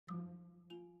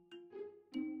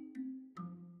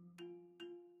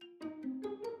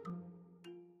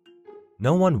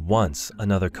No one wants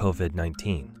another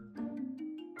COVID-19.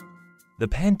 The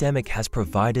pandemic has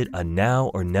provided a now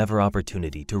or never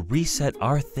opportunity to reset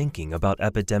our thinking about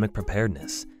epidemic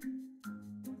preparedness.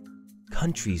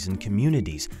 Countries and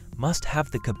communities must have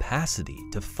the capacity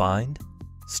to find,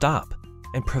 stop,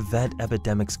 and prevent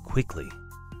epidemics quickly.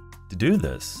 To do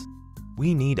this,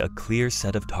 we need a clear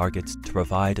set of targets to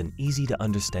provide an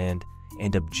easy-to-understand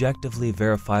and objectively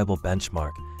verifiable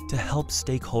benchmark to help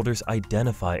stakeholders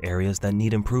identify areas that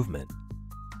need improvement.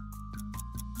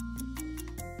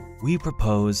 We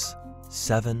propose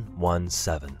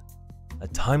 717, a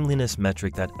timeliness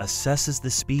metric that assesses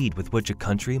the speed with which a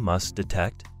country must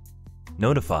detect,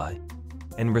 notify,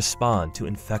 and respond to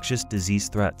infectious disease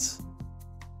threats.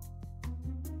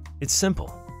 It's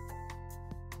simple.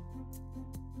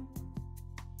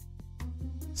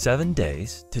 7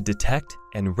 days to detect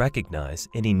and recognize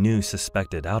any new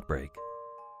suspected outbreak.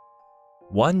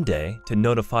 1 day to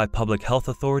notify public health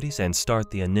authorities and start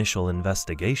the initial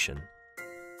investigation.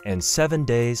 And 7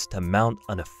 days to mount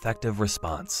an effective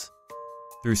response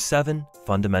through 7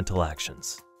 fundamental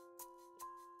actions.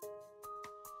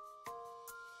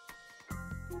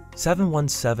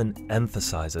 717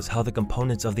 emphasizes how the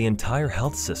components of the entire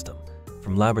health system,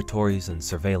 from laboratories and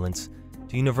surveillance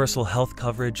to universal health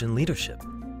coverage and leadership,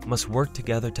 must work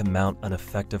together to mount an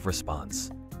effective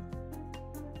response.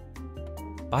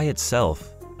 By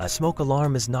itself, a smoke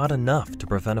alarm is not enough to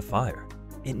prevent a fire.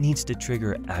 It needs to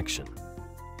trigger action.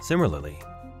 Similarly,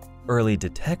 early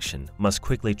detection must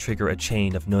quickly trigger a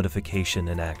chain of notification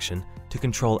and action to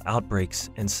control outbreaks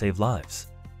and save lives.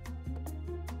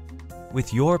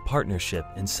 With your partnership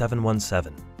in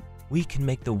 717, we can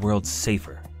make the world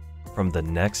safer from the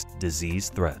next disease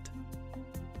threat.